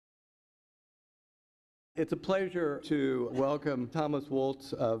It's a pleasure to welcome Thomas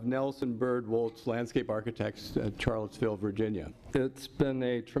Woltz of Nelson Byrd Woltz Landscape Architects at Charlottesville, Virginia. It's been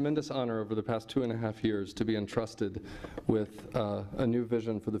a tremendous honor over the past 2.5 years to be entrusted with a new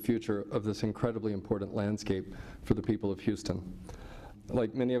vision for the future of this incredibly important landscape for the people of Houston.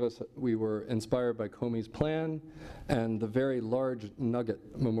 Like many of us, we were inspired by Comey's plan and the very large nugget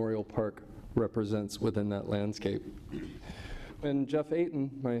Memorial Park represents within that landscape. And Jeff Ayton,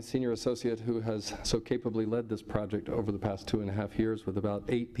 my senior associate who has so capably led this project over the past 2.5 years with about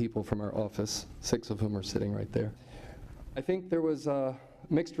 8 people from our office, 6 of whom are sitting right there. I think there was a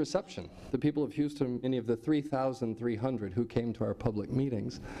mixed reception. The people of Houston, many of the 3,300 who came to our public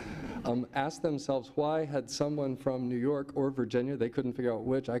meetings, asked themselves why had someone from New York or Virginia, they couldn't figure out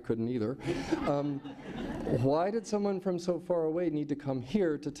which, I couldn't either, why did someone from so far away need to come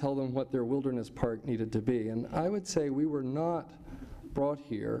here to tell them what their wilderness park needed to be? And I would say we were not brought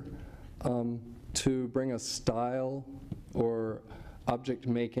here to bring a style or object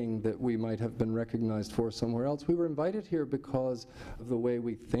making that we might have been recognized for somewhere else. We were invited here because of the way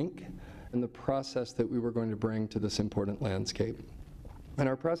we think and the process that we were going to bring to this important landscape. And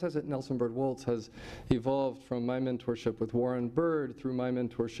our process at Nelson Byrd Woltz has evolved from my mentorship with Warren Byrd through my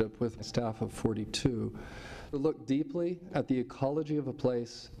mentorship with a staff of 42 to look deeply at the ecology of a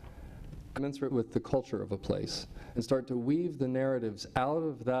place, commensurate with the culture of a place, and start to weave the narratives out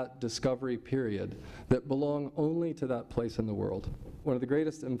of that discovery period that belong only to that place in the world. One of the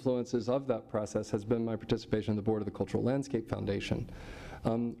greatest influences of that process has been my participation in the board of the Cultural Landscape Foundation.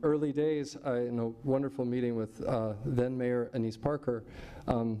 Early days, in a wonderful meeting with then Mayor Anise Parker,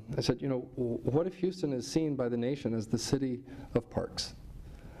 I said, you know, what if Houston is seen by the nation as the city of parks?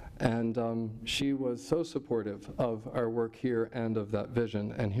 And she was so supportive of our work here and of that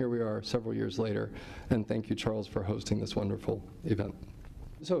vision, and here we are several years later, and thank you, Charles, for hosting this wonderful event.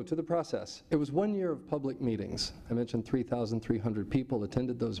 So, to the process. It was 1 year of public meetings. I mentioned 3,300 people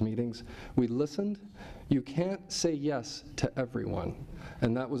attended those meetings. We listened. You can't say yes to everyone,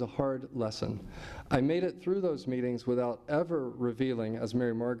 and that was a hard lesson. I made it through those meetings without ever revealing, as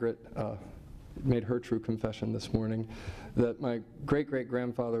Mary Margaret made her true confession this morning, that my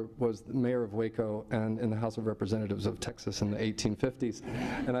great-great-grandfather was the mayor of Waco and in the House of Representatives of Texas in the 1850s.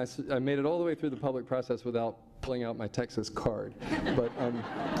 And I made it all the way through the public process without pulling out my Texas card. But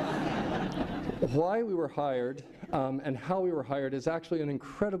why we were hired and how we were hired is actually an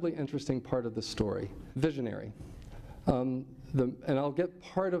incredibly interesting part of the story. Visionary. And I'll get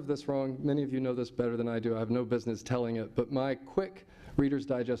part of this wrong. Many of you know this better than I do. I have no business telling it. But my quick Reader's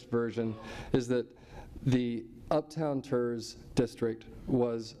Digest version is that the Uptown TERS district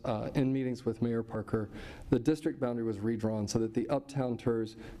was in meetings with Mayor Parker. The district boundary was redrawn so that the Uptown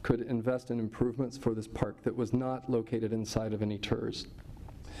TERS could invest in improvements for this park that was not located inside of any TERS.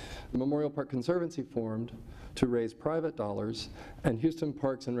 The Memorial Park Conservancy formed to raise private dollars, and Houston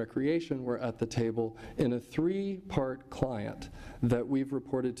Parks and Recreation were at the table in a 3-part client that we've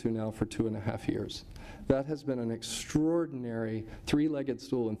reported to now for 2.5 years. That has been an extraordinary 3-legged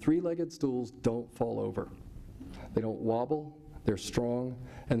stool, and 3-legged stools don't fall over. They don't wobble, they're strong,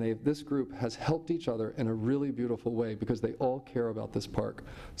 and this group has helped each other in a really beautiful way because they all care about this park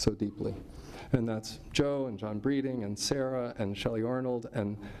so deeply. And that's Joe and John Breeding and Sarah and Shelley Arnold,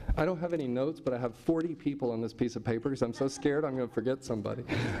 and I don't have any notes, but I have 40 people on this piece of paper because I'm so scared I'm going to forget somebody.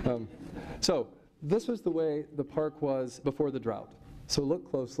 So this was the way the park was before the drought. So look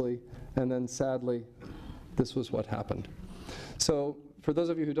closely, and then sadly, this was what happened. So for those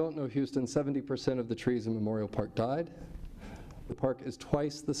of you who don't know Houston, 70% of the trees in Memorial Park died. The park is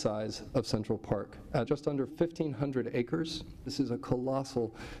twice the size of Central Park, at just under 1,500 acres. This is a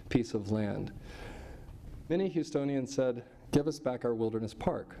colossal piece of land. Many Houstonians said, give us back our wilderness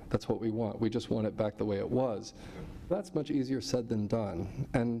park. That's what we want. We just want it back the way it was. That's much easier said than done.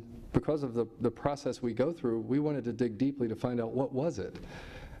 And because of the process we go through, we wanted to dig deeply to find out what was it.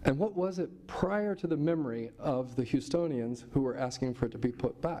 And what was it prior to the memory of the Houstonians who were asking for it to be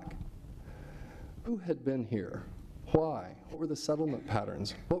put back? Who had been here? Why? What were the settlement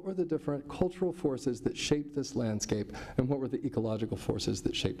patterns? What were the different cultural forces that shaped this landscape? And what were the ecological forces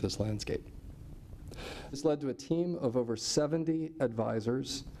that shaped this landscape? This led to a team of over 70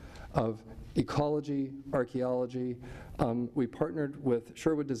 advisors of ecology, archaeology. We partnered with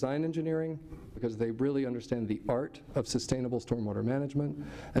Sherwood Design Engineering because they really understand the art of sustainable stormwater management,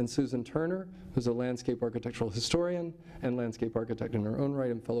 and Susan Turner, who's a landscape architectural historian and landscape architect in her own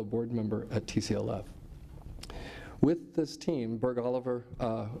right and fellow board member at TCLF. With this team, Berg Oliver,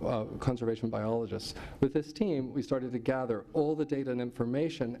 conservation biologists, with this team, we started to gather all the data and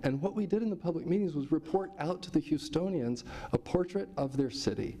information, and what we did in the public meetings was report out to the Houstonians a portrait of their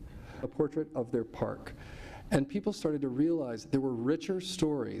city, a portrait of their park. And people started to realize there were richer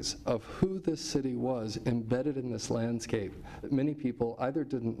stories of who this city was embedded in this landscape that many people either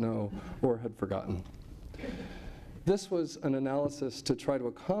didn't know or had forgotten. This was an analysis to try to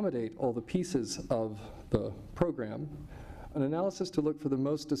accommodate all the pieces of the program, an analysis to look for the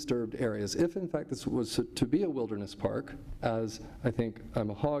most disturbed areas. If, in fact, this was to be a wilderness park, as I think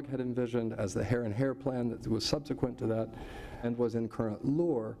Hogg had envisioned, as the Hare and Hare plan that was subsequent to that, and was in current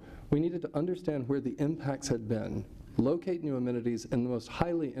lore, we needed to understand where the impacts had been, locate new amenities in the most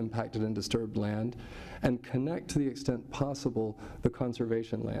highly impacted and disturbed land, and connect to the extent possible the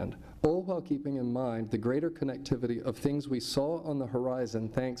conservation land, all while keeping in mind the greater connectivity of things we saw on the horizon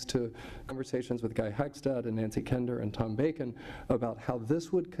thanks to conversations with Guy Hagstad and Nancy Kender and Tom Bacon about how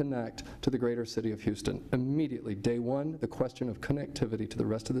this would connect to the greater city of Houston. Immediately, day one, the question of connectivity to the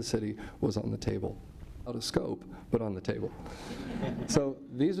rest of the city was on the table. Out of scope, but on the table. So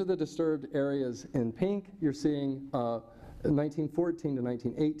these are the disturbed areas in pink. You're seeing 1914 to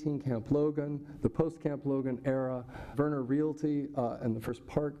 1918 Camp Logan, the post-Camp Logan era, Werner Realty, and the first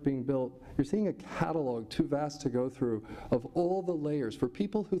park being built. You're seeing a catalog too vast to go through of all the layers. For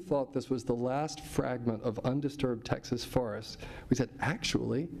people who thought this was the last fragment of undisturbed Texas forest, we said,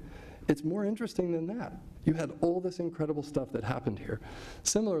 actually, it's more interesting than that. You had all this incredible stuff that happened here.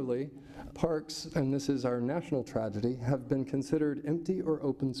 Similarly, parks, and this is our national tragedy, have been considered empty or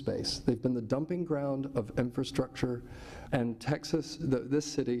open space. They've been the dumping ground of infrastructure, and Texas, this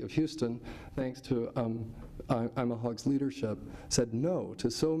city of Houston, thanks to Hogg's leadership, said no to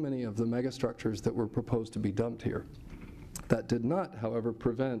so many of the megastructures that were proposed to be dumped here. That did not, however,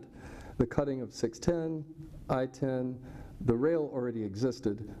 prevent the cutting of 610, I-10, the rail already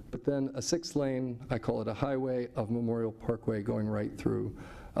existed, but then a 6-lane, I call it a highway, of Memorial Parkway going right through,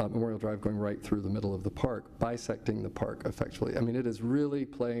 Memorial Drive going right through the middle of the park, bisecting the park effectively. I mean, it is really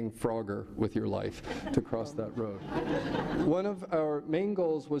playing Frogger with your life to cross that road. One of our main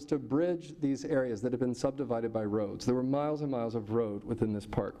goals was to bridge these areas that had been subdivided by roads. There were miles and miles of road within this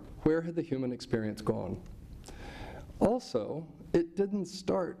park. Where had the human experience gone? Also, it didn't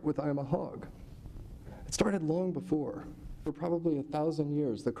start with Hogg. It started long before. For probably 1,000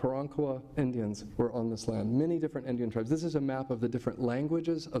 years, the Karankawa Indians were on this land, many different Indian tribes. This is a map of the different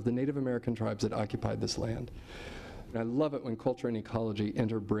languages of the Native American tribes that occupied this land. And I love it when culture and ecology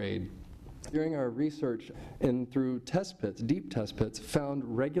interbraid. During our research and through test pits, deep test pits, found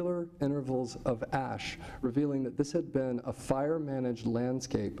regular intervals of ash, revealing that this had been a fire-managed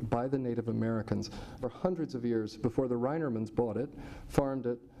landscape by the Native Americans for hundreds of years before the Reinermans bought it, farmed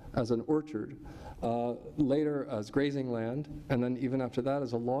it as an orchard, later as grazing land, and then even after that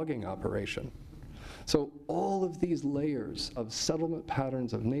as a logging operation. So all of these layers of settlement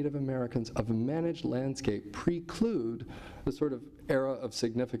patterns of Native Americans, of a managed landscape, preclude the sort of era of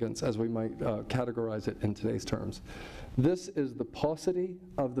significance as we might categorize it in today's terms. This is the paucity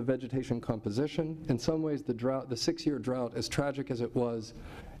of the vegetation composition. In some ways, the drought, the 6-year drought, as tragic as it was,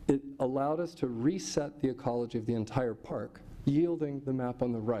 it allowed us to reset the ecology of the entire park, yielding the map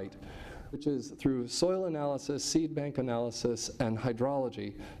on the right, which is through soil analysis, seed bank analysis, and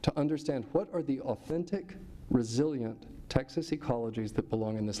hydrology to understand what are the authentic, resilient Texas ecologies that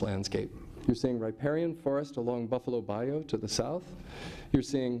belong in this landscape. You're seeing riparian forest along Buffalo Bayou to the south. You're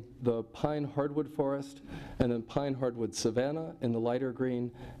seeing the pine hardwood forest, and then pine hardwood savanna in the lighter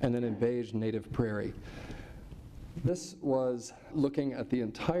green, and then in beige native prairie. This was looking at the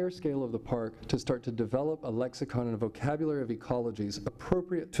entire scale of the park to start to develop a lexicon and a vocabulary of ecologies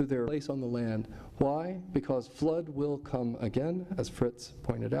appropriate to their place on the land. Why? Because flood will come again, as Fritz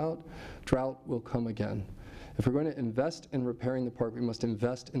pointed out. Drought will come again. If we're going to invest in repairing the park, we must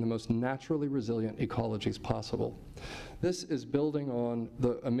invest in the most naturally resilient ecologies possible. This is building on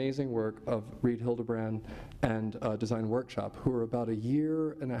the amazing work of Reed Hildebrand and Design Workshop, who are about 1.5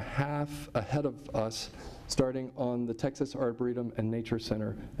 years ahead of us, starting on the Texas Arboretum and Nature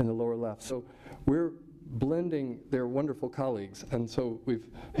Center in the lower left. So we're blending their wonderful colleagues, and so we've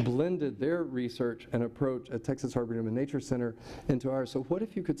blended their research and approach at Texas Arboretum and Nature Center into ours. So what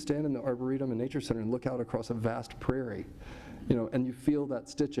if you could stand in the Arboretum and Nature Center and look out across a vast prairie, you know, and you feel that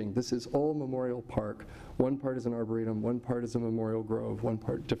stitching? This is all Memorial Park. One part is an Arboretum, one part is a Memorial Grove, one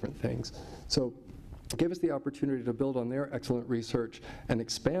part different things. So give us the opportunity to build on their excellent research and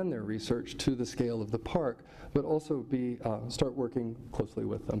expand their research to the scale of the park, but also start working closely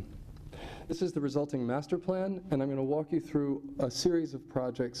with them. This is the resulting master plan, and I'm going to walk you through a series of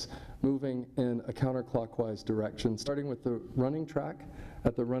projects moving in a counterclockwise direction, starting with the running track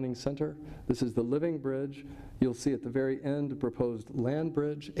at the running center. This is the living bridge. You'll see at the very end a proposed land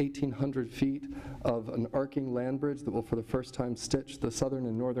bridge, 1,800 feet of an arcing land bridge that will for the first time stitch the southern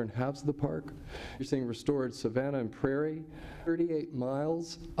and northern halves of the park. You're seeing restored savanna and prairie, 38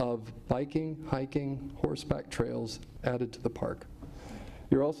 miles of biking, hiking, horseback trails added to the park.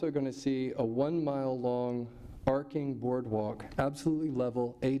 You're also going to see a 1 mile long arcing boardwalk, absolutely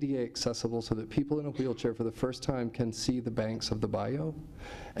level, ADA accessible, so that people in a wheelchair for the first time can see the banks of the bayou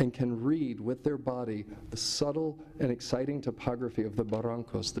and can read with their body the subtle and exciting topography of the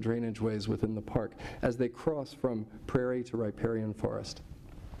barrancos, the drainage ways within the park, as they cross from prairie to riparian forest.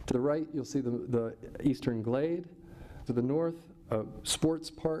 To the right, you'll see the eastern glade. To the north, a sports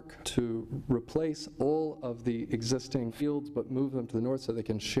park to replace all of the existing fields but move them to the north so they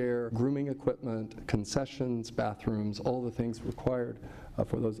can share grooming equipment, concessions, bathrooms, all the things required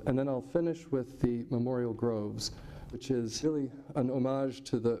for those. And then I'll finish with the Memorial Groves, which is really an homage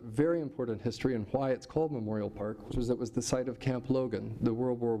to the very important history and why it's called Memorial Park, which was it was the site of Camp Logan, the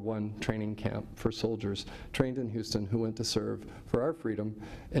World War I training camp for soldiers trained in Houston who went to serve for our freedom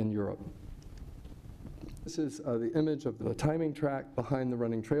in Europe. This is the image of the timing track behind the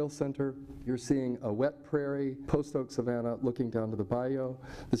running trail center. You're seeing a wet prairie, post-oak savanna looking down to the bayou.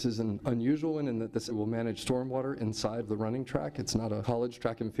 This is an unusual one in that this will manage stormwater inside the running track. It's not a college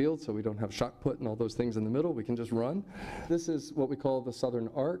track and field, so we don't have shot put and all those things in the middle. We can just run. This is what we call the Southern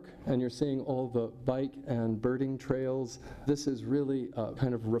Arc, and you're seeing all the bike and birding trails. This is really a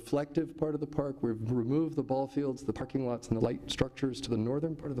kind of reflective part of the park. We've removed the ball fields, the parking lots, and the light structures to the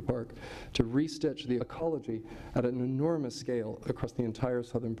northern part of the park to restitch the ecology at an enormous scale across the entire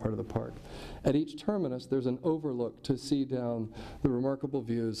southern part of the park. At each terminus, there's an overlook to see down the remarkable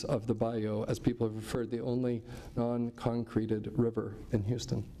views of the bayou, as people have referred, the only non-concreted river in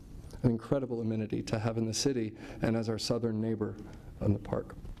Houston. An incredible amenity to have in the city and as our southern neighbor in the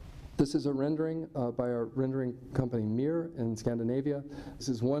park. This is a rendering by our rendering company Mir in Scandinavia. This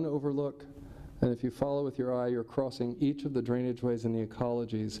is one overlook. And if you follow with your eye, you're crossing each of the drainage ways and the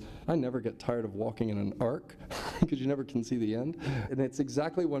ecologies. I never get tired of walking in an arc because you never can see the end. And it's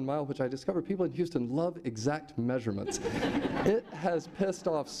exactly 1 mile, which I discovered people in Houston love exact measurements. It has pissed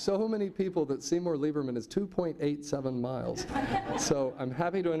off so many people that Seymour Lieberman is 2.87 miles. So I'm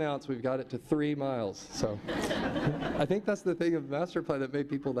happy to announce we've got it to 3 miles. So I think that's the thing of the master plan that made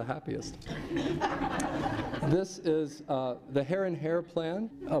people the happiest. This is the Hare and Hare plan,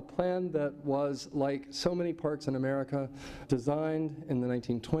 a plan that was, like so many parks in America, designed in the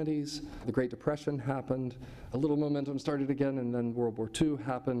 1920s. The Great Depression happened, a little momentum started again, and then World War II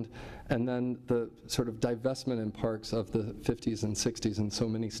happened, and then the sort of divestment in parks of the 50s and 60s in so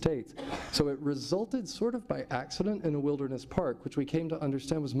many states. So it resulted sort of by accident in a wilderness park, which we came to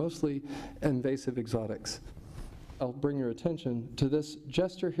understand was mostly invasive exotics. I'll bring your attention to this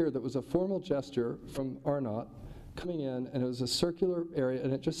gesture here that was a formal gesture from Arnott coming in, and it was a circular area,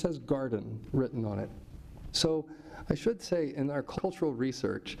 and it just says garden written on it. So I should say in our cultural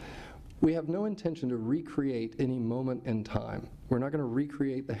research, we have no intention to recreate any moment in time. We're not going to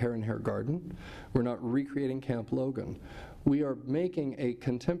recreate the Hare and Hare Garden. We're not recreating Camp Logan. We are making a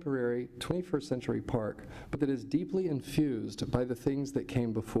contemporary 21st century park, but that is deeply infused by the things that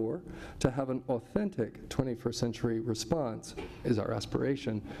came before. To have an authentic 21st century response is our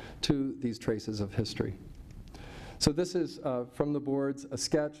aspiration to these traces of history. So this is from the boards, a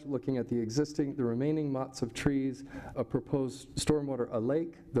sketch looking at the remaining mots of trees, a proposed a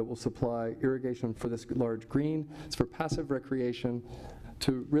lake that will supply irrigation for this large green. It's for passive recreation,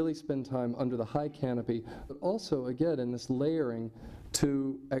 to really spend time under the high canopy, but also, again, in this layering,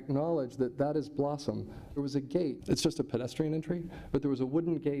 to acknowledge that that is blossom. There was a gate. It's just a pedestrian entry, but there was a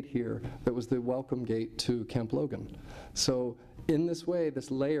wooden gate here that was the welcome gate to Camp Logan. So in this way,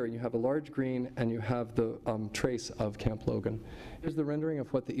 this layering, you have a large green and you have the trace of Camp Logan. Here's the rendering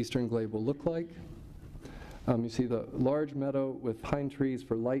of what the eastern glade will look like. You see the large meadow with pine trees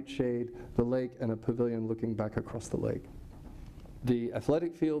for light shade, the lake, and a pavilion looking back across the lake. The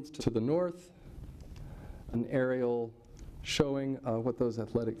athletic fields to the north, an aerial showing what those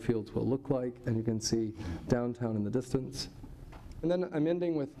athletic fields will look like, and you can see downtown in the distance. And then I'm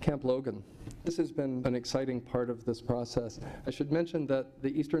ending with Camp Logan. This has been an exciting part of this process. I should mention that the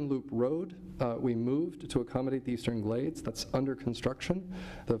Eastern Loop Road, we moved to accommodate the Eastern Glades. That's under construction.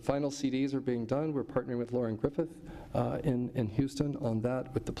 The final CDs are being done. We're partnering with Lauren Griffith in Houston on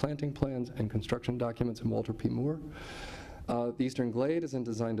that with the planting plans and construction documents, and Walter P. Moore. The Eastern Glade is in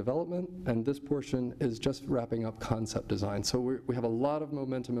design development, and this portion is just wrapping up concept design. So we have a lot of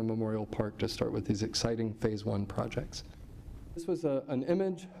momentum in Memorial Park to start with these exciting Phase 1 projects. This was an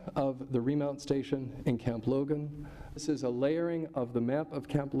image of the remount station in Camp Logan. This is a layering of the map of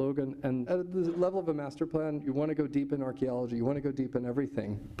Camp Logan, and at the level of a master plan, you want to go deep in archaeology, you want to go deep in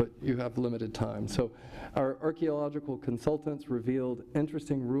everything, but you have limited time. So our archaeological consultants revealed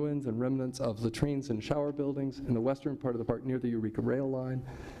interesting ruins and remnants of latrines and shower buildings in the western part of the park near the Eureka rail line,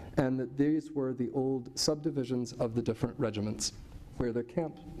 and that these were the old subdivisions of the different regiments where their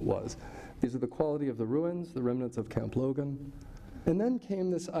camp was. These are the quality of the ruins, the remnants of Camp Logan. And then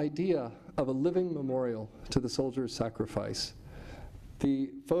came this idea of a living memorial to the soldiers' sacrifice. The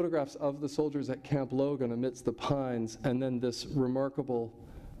photographs of the soldiers at Camp Logan amidst the pines, and then this remarkable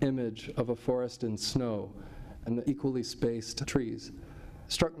image of a forest in snow and the equally spaced trees,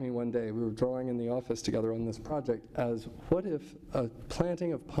 struck me one day. We were drawing in the office together on this project as, what if a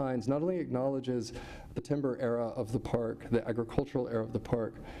planting of pines not only acknowledges the timber era of the park, the agricultural era of the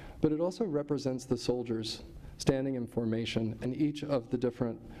park, but it also represents the soldiers standing in formation in each of the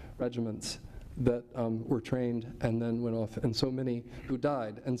different regiments that were trained and then went off, and so many who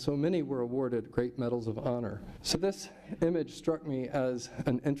died, and so many were awarded great medals of honor. So this image struck me as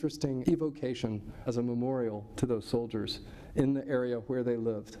an interesting evocation, as a memorial to those soldiers in the area where they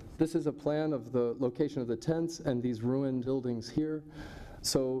lived. This is a plan of the location of the tents and these ruined buildings here.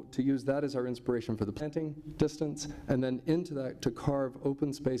 So to use that as our inspiration for the planting distance, and then into that to carve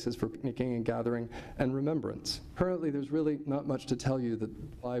open spaces for picnicking and gathering and remembrance. Currently, there's really not much to tell you that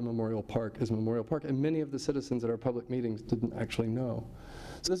why Memorial Park is Memorial Park, and many of the citizens at our public meetings didn't actually know.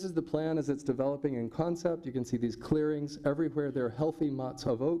 So this is the plan as it's developing in concept. You can see these clearings everywhere. There are healthy motts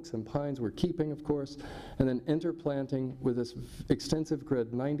of oaks and pines we're keeping, of course, and then interplanting with this extensive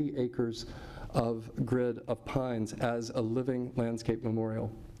grid, 90 acres of grid of pines as a living landscape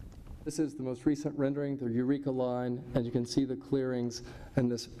memorial. This is the most recent rendering, the Eureka line, and you can see the clearings and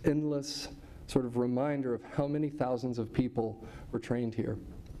this endless sort of reminder of how many thousands of people were trained here.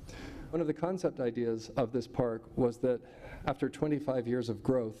 One of the concept ideas of this park was that after 25 years of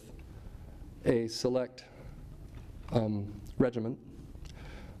growth, a select regiment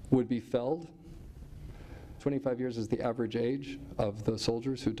would be felled. 25 years is the average age of the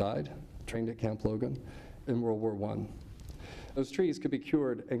soldiers who died, trained at Camp Logan in World War I. Those trees could be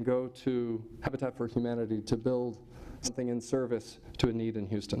cured and go to Habitat for Humanity to build something in service to a need in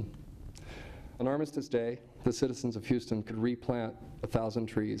Houston. On Armistice Day, the citizens of Houston could replant 1,000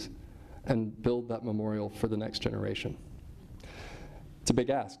 trees and build that memorial for the next generation. It's a big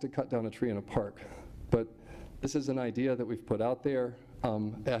ask to cut down a tree in a park, but this is an idea that we've put out there.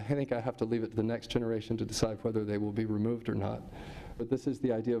 I think I have to leave it to the next generation to decide whether they will be removed or not. But this is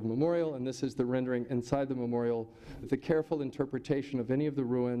the idea of memorial, and this is the rendering inside the memorial with the careful interpretation of any of the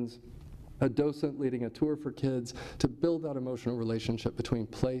ruins, a docent leading a tour for kids to build that emotional relationship between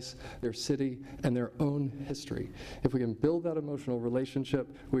place, their city, and their own history. If we can build that emotional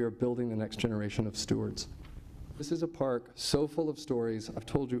relationship, we are building the next generation of stewards. This is a park so full of stories. I've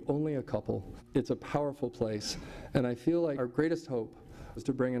told you only a couple. It's a powerful place, and I feel like our greatest hope is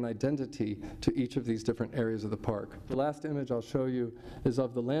to bring an identity to each of these different areas of the park. The last image I'll show you is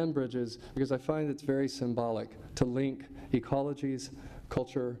of the land bridges, because I find it's very symbolic to link ecologies,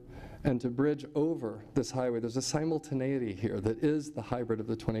 culture, and to bridge over this highway. There's a simultaneity here that is the hybrid of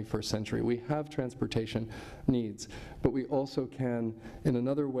the 21st century. We have transportation needs, but we also can, in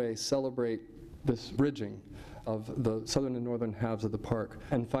another way, celebrate this bridging of the southern and northern halves of the park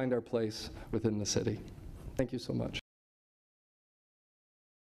and find our place within the city. Thank you so much.